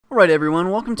Alright everyone,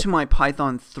 welcome to my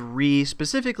Python 3,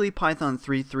 specifically Python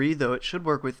 3.3, though it should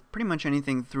work with pretty much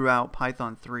anything throughout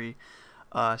Python 3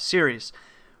 series.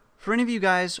 For any of you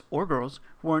guys or girls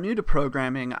who are new to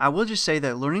programming, I will just say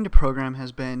that learning to program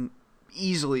has been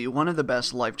easily one of the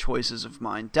best life choices of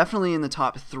mine. Definitely in the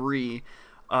top 3.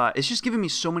 It's just given me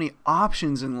so many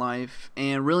options in life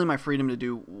and really my freedom to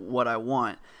do what I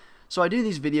want. So I do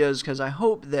these videos because I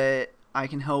hope that I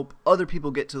can help other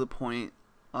people get to the point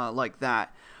like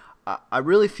that. I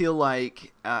really feel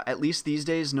like, at least these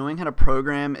days, knowing how to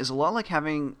program is a lot like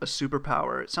having a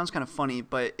superpower. It sounds kind of funny,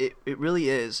 but it really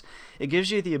is. It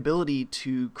gives you the ability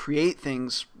to create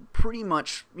things pretty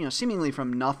much, seemingly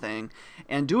from nothing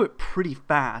and do it pretty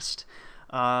fast.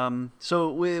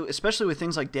 Especially with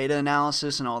things like data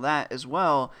analysis and all that as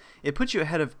well, it puts you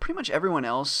ahead of pretty much everyone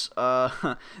else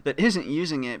that isn't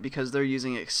using it because they're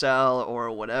using Excel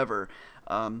or whatever.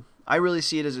 I really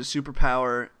see it as a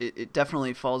superpower. It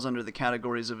definitely falls under the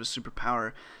categories of a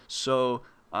superpower. So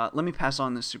let me pass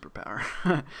on this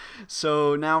superpower.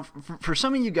 So now, for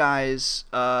some of you guys,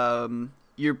 I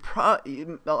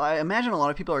imagine a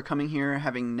lot of people are coming here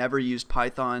having never used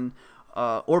Python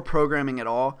or programming at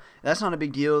all. That's not a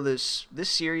big deal. This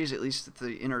series, at least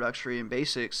the introductory and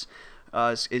basics,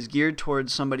 is geared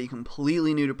towards somebody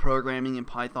completely new to programming and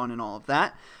Python and all of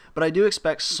that. But I do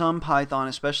expect some Python,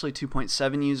 especially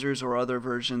 2.7 users or other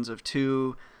versions of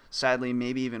 2, sadly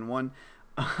maybe even 1.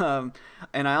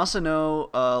 And I also know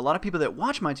a lot of people that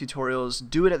watch my tutorials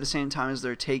do it at the same time as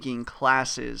they're taking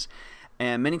classes.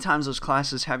 And many times those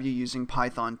classes have you using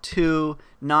Python 2,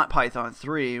 not Python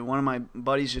 3. One of my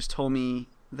buddies just told me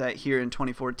that here in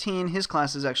 2014 his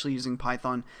class is actually using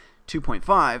Python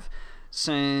 2.5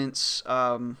 since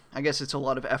I guess it's a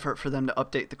lot of effort for them to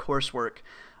update the coursework.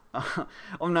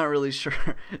 I'm not really sure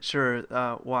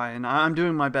why, and I'm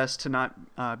doing my best to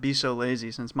not be so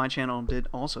lazy, since my channel did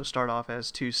also start off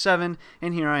as 2.7,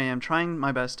 and here I am trying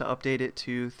my best to update it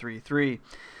to 3.3.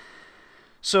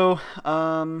 So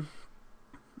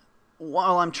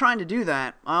while I'm trying to do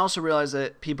that, I also realize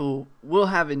that people will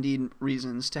have indeed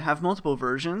reasons to have multiple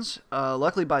versions.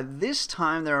 Luckily by this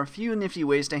time there are a few nifty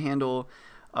ways to handle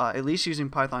at least using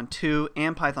Python 2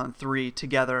 and Python 3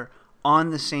 together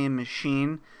on the same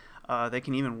machine. They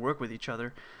can even work with each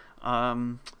other. So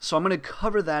I'm going to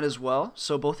cover that as well.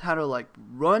 So both how to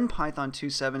run Python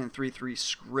 2.7 and 3.3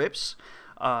 scripts,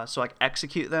 so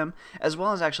execute them, as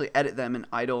well as actually edit them in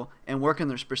idle and work in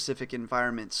their specific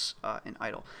environments in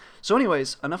idle. So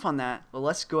anyways, enough on that. Well,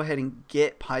 let's go ahead and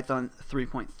get Python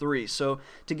 3.3. So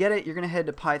to get it, you're going to head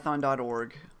to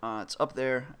python.org. It's up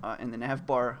there in the nav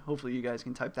bar. Hopefully you guys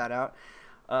can type that out.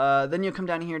 Then you'll come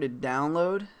down here to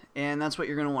download, and that's what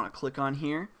you're going to want to click on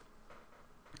here.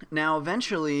 Now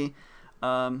eventually,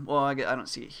 well, I don't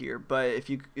see it here, but if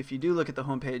you do look at the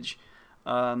homepage,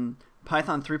 Python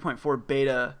 3.4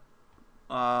 beta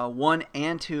 1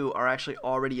 and 2 are actually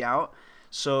already out,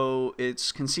 so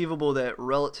it's conceivable that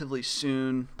relatively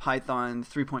soon Python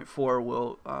 3.4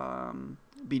 will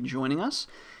be joining us.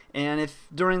 And if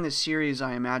during this series,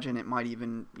 I imagine it might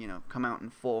even come out in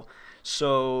full.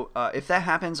 So if that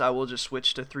happens, I will just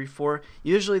switch to 3.4.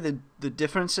 Usually the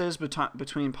differences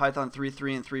between Python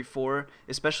 3.3 and 3.4,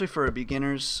 especially for a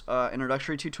beginner's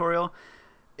introductory tutorial,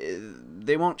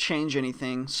 they won't change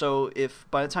anything. So if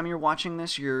by the time you're watching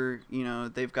this,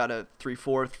 they've got a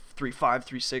 3.4, 3.5,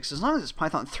 3.6, as long as it's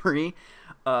Python 3,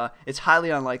 it's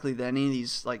highly unlikely that any of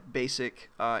these basic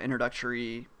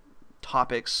introductory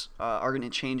topics are going to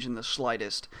change in the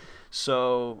slightest.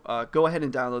 So go ahead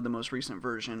and download the most recent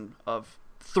version of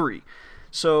 3.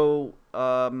 So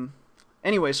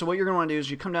anyway, so what you're going to want to do is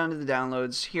you come down to the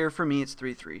downloads. Here for me it's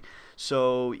 3.3.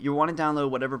 So you want to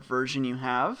download whatever version you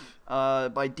have.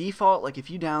 By default, if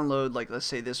you download let's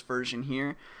say this version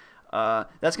here,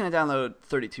 that's going to download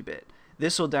 32-bit.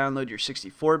 This will download your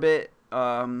 64-bit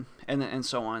and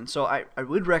so on. So I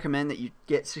would recommend that you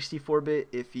get 64-bit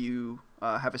if you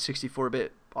have a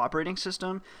 64-bit operating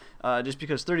system, just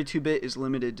because 32-bit is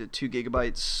limited to 2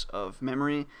 gigabytes of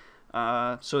memory,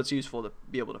 so it's useful to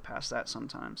be able to pass that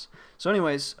sometimes. So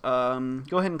anyways, go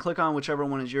ahead and click on whichever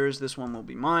one is yours. This one will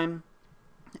be mine,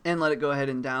 and let it go ahead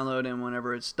and download, and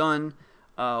whenever it's done,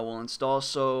 we'll install.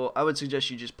 So I would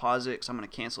suggest you just pause it, because I'm going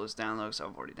to cancel this download because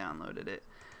I've already downloaded it.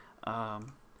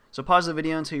 So pause the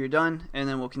video until you're done, and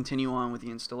then we'll continue on with the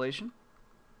installation.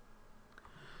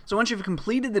 So once you've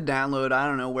completed the download, I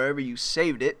don't know, wherever you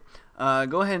saved it,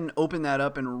 go ahead and open that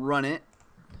up and run it.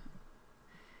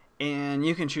 And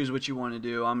you can choose what you want to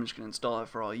do. I'm just going to install it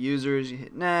for all users. You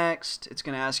hit next. It's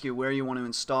going to ask you where you want to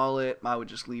install it. I would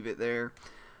just leave it there.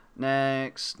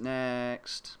 Next,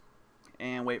 next,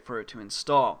 and wait for it to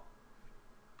install.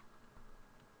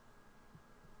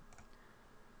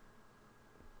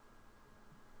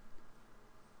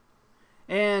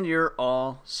 and you're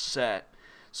all set.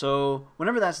 So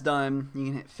whenever that's done, you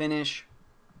can hit finish.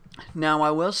 Now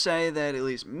I will say that at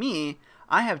least me,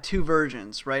 I have two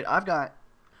versions, right? I've got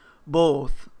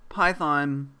both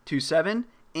Python 2.7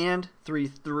 and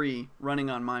 3.3 running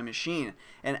on my machine.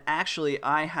 And actually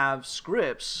I have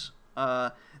scripts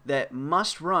that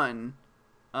must run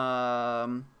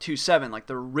 2.7, like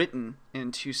they're written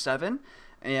in 2.7,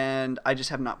 and I just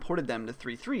have not ported them to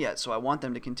 3.3 yet, so I want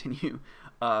them to continue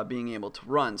being able to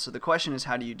run. So the question is,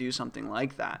 how do you do something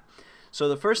like that? So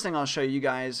the first thing I'll show you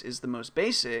guys is the most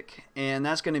basic, and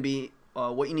that's going to be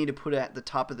what you need to put at the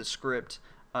top of the script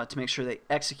to make sure they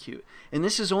execute. And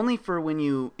this is only for when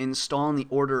you install in the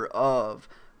order of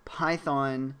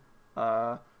Python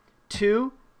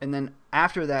 2, and then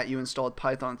after that you installed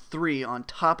Python 3 on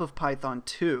top of Python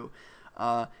 2.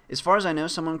 As far as I know,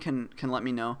 someone can let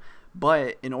me know,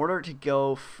 but in order to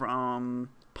go from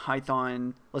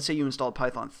Python, let's say you installed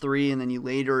Python 3 and then you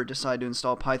later decide to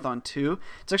install Python 2,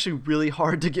 it's actually really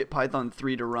hard to get Python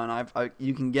 3 to run.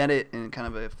 You can get it in kind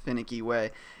of a finicky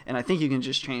way, and I think you can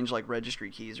just change like registry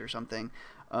keys or something.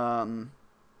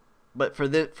 But for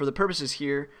the purposes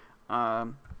here,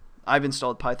 I've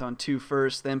installed Python 2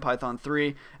 first, then Python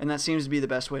 3, and that seems to be the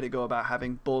best way to go about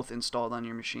having both installed on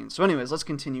your machine. So anyways, let's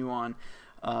continue on,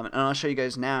 and I'll show you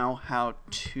guys now how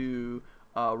to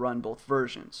run both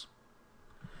versions.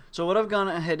 So what I've gone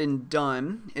ahead and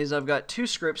done is I've got two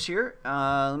scripts here.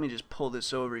 Let me just pull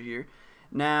this over here.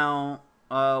 Now,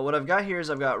 what I've got here is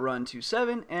I've got run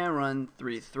 2.7 and run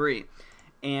 3.3.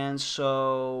 And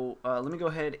so let me go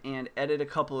ahead and edit a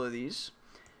couple of these.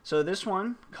 So this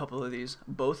one, a couple of these,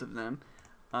 both of them,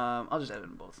 I'll just edit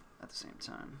them both at the same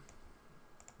time.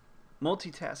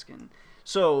 Multitasking.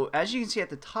 So as you can see at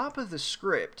the top of the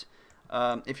script,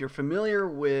 if you're familiar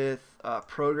with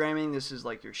programming, this is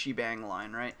like your shebang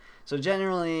line, right? So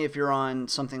generally, if you're on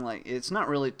something like, it's not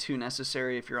really too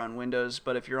necessary if you're on Windows,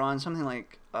 but if you're on something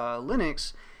like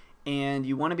Linux and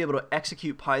you want to be able to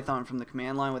execute Python from the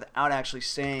command line without actually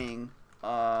saying,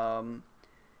 Python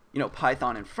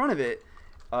in front of it,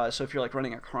 so if you're like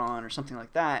running a cron or something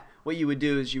like that, what you would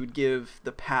do is you would give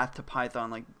the path to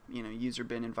Python, like, user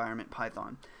bin environment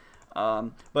Python.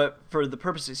 But for the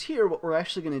purposes here, what we're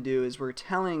actually going to do is we're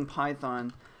telling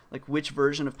Python like which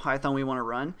version of Python we want to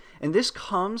run, and this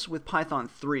comes with Python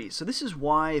 3. So this is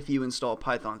why if you install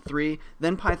Python 3,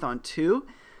 then Python 2,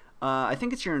 I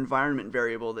think it's your environment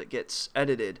variable that gets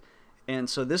edited, and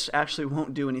so this actually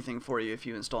won't do anything for you if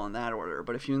you install in that order.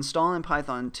 But if you install in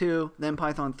Python 2, then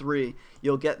Python 3,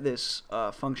 you'll get this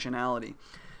functionality.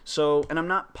 So, and I'm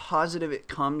not positive it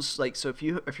comes, like, so if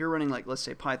you're running, like, let's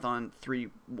say Python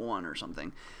 3.1 or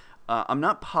something, I'm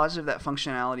not positive that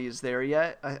functionality is there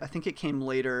yet. I think it came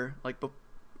later, like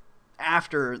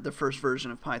after the first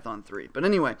version of Python 3. But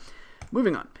anyway,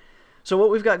 moving on. So what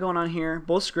we've got going on here,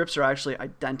 both scripts are actually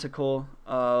identical.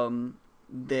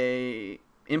 They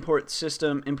import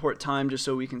system, import time, just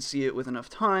so we can see it with enough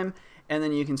time, and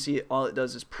then you can see all it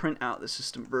does is print out the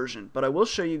system version. But I will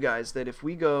show you guys that if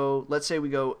we go, let's say we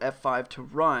go F5 to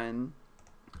run,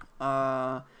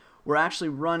 we're actually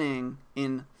running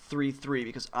in 3.3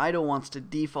 because idle wants to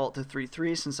default to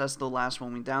 3.3 since that's the last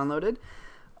one we downloaded.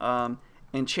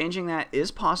 And changing that is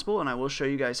possible, and I will show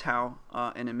you guys how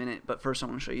in a minute, but first I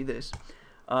want to show you this.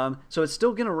 So it's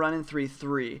still going to run in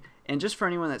 3.3, and just for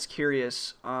anyone that's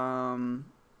curious,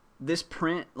 this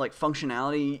print like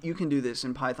functionality, you can do this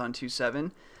in Python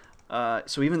 2.7.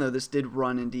 So even though this did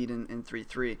run indeed in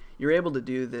 3.3, you're able to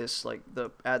do this, like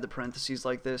add the parentheses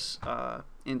like this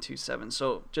in 2.7.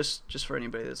 So just for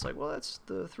anybody that's like, well, that's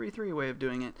the 3.3 way of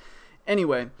doing it.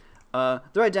 Anyway,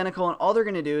 they're identical, and all they're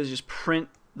going to do is just print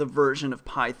the version of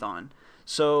Python.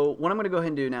 So what I'm going to go ahead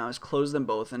and do now is close them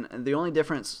both, and the only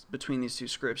difference between these two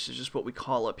scripts is just what we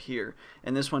call up here.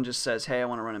 And this one just says, hey, I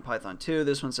want to run in Python 2.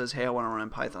 This one says, hey, I want to run in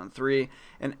Python 3.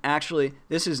 And actually,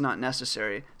 this is not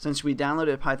necessary. Since we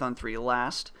downloaded Python 3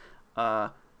 last,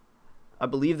 I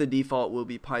believe the default will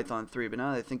be Python 3, but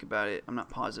now that I think about it, I'm not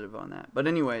positive on that. But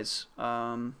anyways,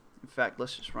 in fact,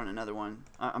 let's just run another one.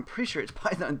 I'm pretty sure it's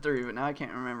Python 3, but now I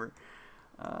can't remember.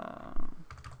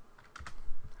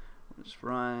 Just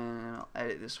run, I'll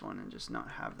edit this one and just not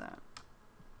have that.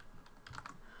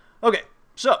 Okay,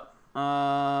 so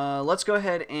let's go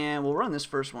ahead and we'll run this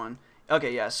first one.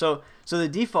 Okay, yeah, so the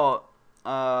default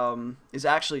is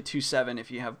actually 2.7 if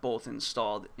you have both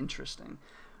installed. Interesting.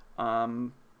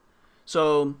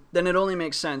 So then it only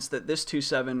makes sense that this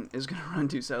 2.7 is going to run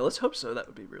 2.7. Let's hope so. That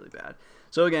would be really bad.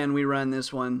 So again, we run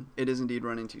this one. It is indeed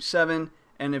running 2.7.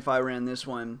 And if I ran this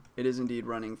one, it is indeed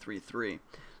running 3.3.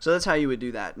 So that's how you would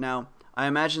do that. Now, I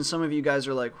imagine some of you guys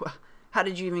are like, well, how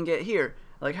did you even get here?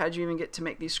 Like, how'd you even get to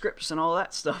make these scripts and all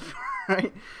that stuff,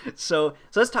 right? So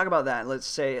let's talk about that. Let's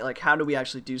say, like, how do we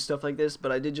actually do stuff like this?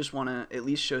 But I did just want to at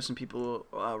least show some people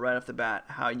right off the bat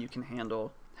how you can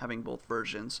handle having both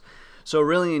versions. So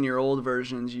really, in your old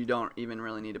versions, you don't even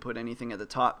really need to put anything at the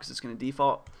top because it's going to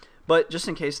default. But just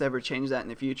in case they ever change that in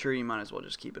the future, you might as well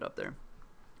just keep it up there.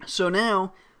 So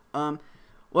now,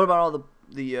 what about all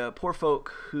the poor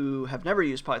folk who have never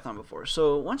used Python before?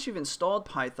 So once you've installed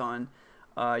Python,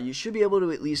 you should be able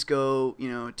to at least go,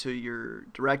 to your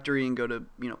directory and go to,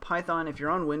 Python. If you're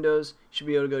on Windows, you should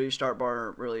be able to go to your start bar.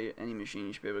 Or really, any machine,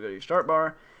 you should be able to go to your start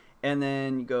bar, and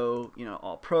then you go,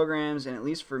 all programs. And at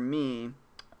least for me,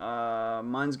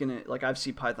 mine's gonna, like, I've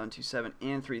seen Python 2.7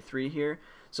 and 3.3 here.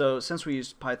 So since we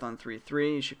used Python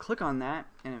 3.3, you should click on that.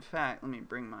 And in fact, let me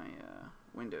bring my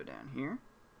window down here.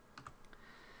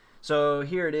 So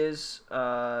here it is,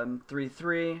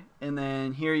 3.3, and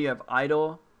then here you have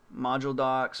idle, module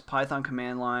docs, Python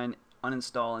command line,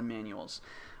 uninstall, and manuals.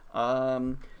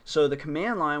 So the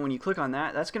command line, when you click on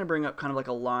that, that's going to bring up kind of like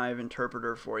a live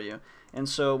interpreter for you. And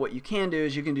so what you can do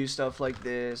is you can do stuff like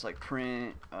this, like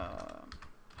print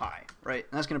hi, right?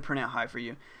 And that's going to print out hi for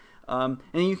you. And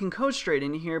you can code straight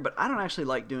into here, but I don't actually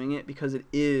like doing it because it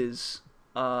is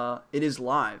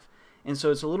live. And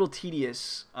so it's a little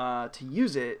tedious to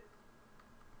use it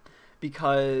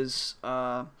because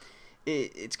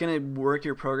it's going to work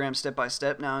your program step by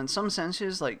step. Now, in some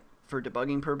senses, like for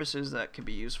debugging purposes, that could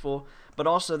be useful, but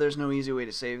also there's no easy way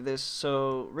to save this.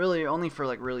 So really, only for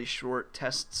like really short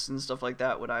tests and stuff like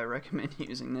that would I recommend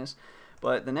using this.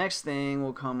 But the next thing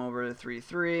will come over to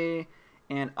 3.3,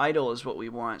 and idle is what we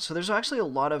want. So there's actually a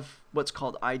lot of what's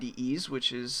called IDEs,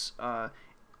 which is and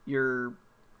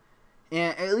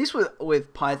at least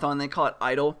with Python, they call it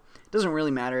idle. It doesn't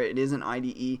really matter. It is an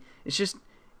IDE. It's just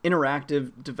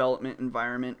interactive development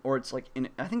environment, or it's like,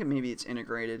 I think maybe it's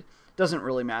integrated. It doesn't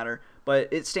really matter, but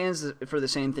it stands for the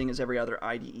same thing as every other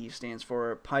IDE stands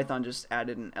for. Python just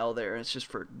added an L there. It's just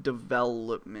for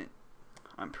development,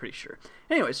 I'm pretty sure.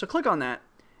 Anyway, so click on that,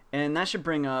 and that should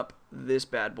bring up this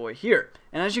bad boy here.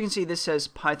 And as you can see, this says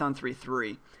Python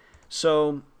 3.3.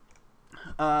 So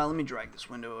let me drag this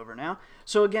window over now.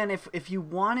 So again, if you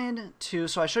wanted to,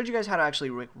 so I showed you guys how to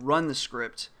actually run the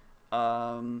script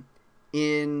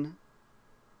in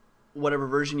whatever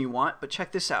version you want, but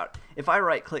check this out. If I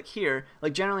right click here,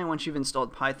 like generally once you've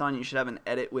installed Python, you should have an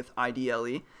edit with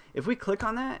IDLE. If we click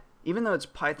on that, even though it's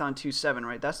Python 2.7,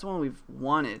 right, that's the one we've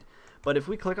wanted, but if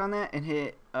we click on that and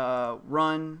hit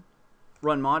run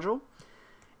module,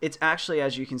 it's actually,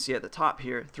 as you can see at the top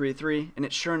here, 3.3, and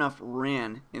it sure enough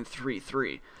ran in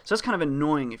 3.3. So that's kind of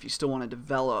annoying if you still want to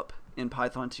develop in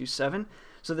Python 2.7.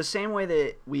 So the same way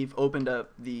that we've opened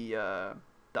up the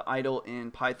idle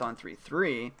in Python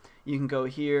 3.3, you can go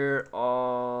here,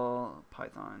 all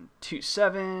Python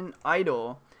 2.7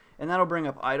 idle, and that'll bring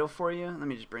up idle for you. Let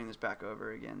me just bring this back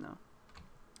over again though.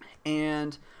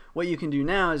 And what you can do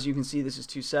now is you can see this is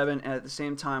 2.7, and at the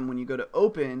same time when you go to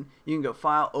open, you can go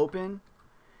file, open,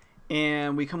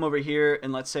 and we come over here,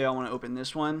 and let's say I want to open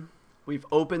this one. We've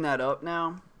opened that up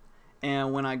now,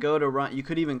 and when I go to run, you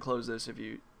could even close this if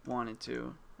you wanted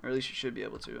to, or at least you should be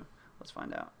able to. Let's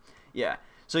find out. Yeah,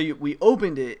 so we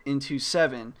opened it in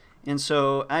 2.7, and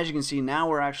so as you can see, now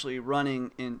we're actually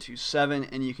running in 2.7,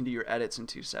 and you can do your edits in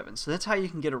 2.7. So that's how you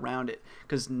can get around it,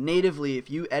 because natively, if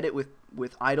you edit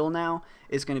with idle now,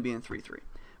 it's going to be in 3.3.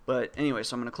 But anyway,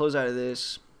 so I'm going to close out of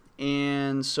this.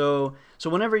 And so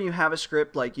whenever you have a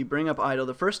script, like you bring up idle,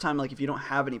 the first time, like if you don't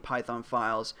have any Python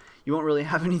files, you won't really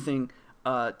have anything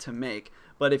to make.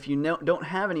 But if you don't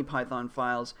have any Python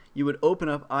files, you would open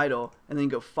up idle and then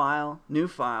go file, new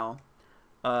file,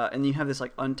 and you have this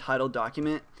like untitled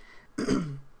document.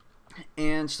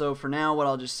 And so for now, what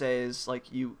I'll just say is like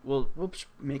we'll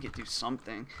make it do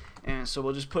something. And so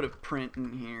we'll just put a print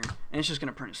in here, and it's just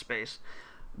going to print a space.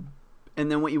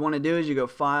 And then what you want to do is you go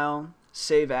file,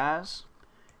 save as,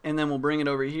 and then we'll bring it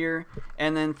over here.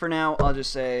 And then for now, I'll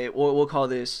just say we'll call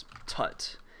this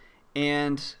tut.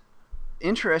 And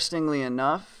interestingly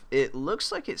enough, it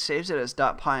looks like it saves it as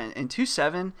 .py. In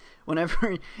 2.7,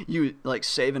 whenever you like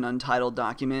save an untitled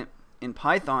document in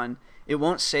Python, it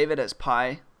won't save it as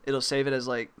py. It'll save it as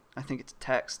like, I think it's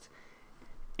text,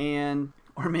 and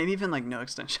or maybe even like no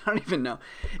extension. I don't even know.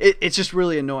 It's just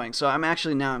really annoying. So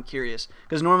I'm curious,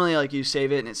 because normally like you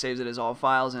save it and it saves it as all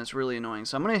files, and it's really annoying.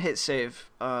 So I'm gonna hit save.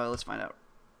 Let's find out.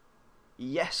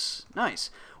 Yes, nice.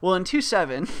 Well, in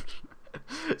 2.7,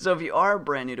 so if you are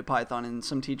brand new to Python and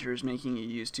some teacher is making you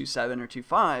use 2.7 or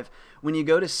 2.5, when you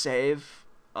go to save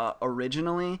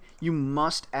originally, you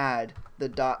must add the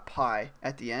 .py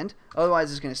at the end.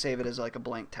 Otherwise, it's going to save it as like a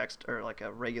blank text or like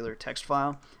a regular text file,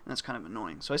 and that's kind of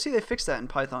annoying. So I see they fixed that in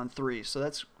Python 3, so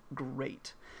that's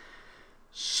great.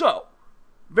 So,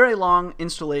 very long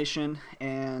installation,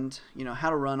 and how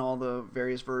to run all the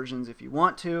various versions if you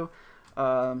want to.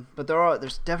 But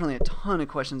there's definitely a ton of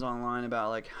questions online about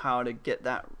like how to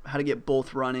get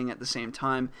both running at the same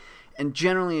time. And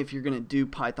generally, if you're going to do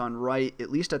Python right,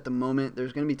 at least at the moment,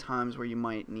 there's going to be times where you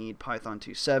might need Python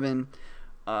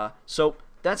 2.7. So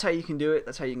that's how you can do it.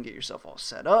 That's how you can get yourself all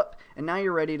set up. And now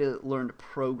you're ready to learn to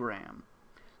program.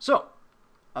 So,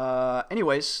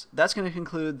 anyways, that's going to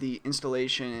conclude the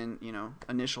installation and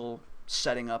initial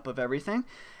setting up of everything.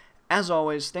 As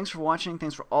always, thanks for watching.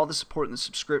 Thanks for all the support and the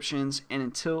subscriptions. And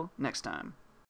until next time.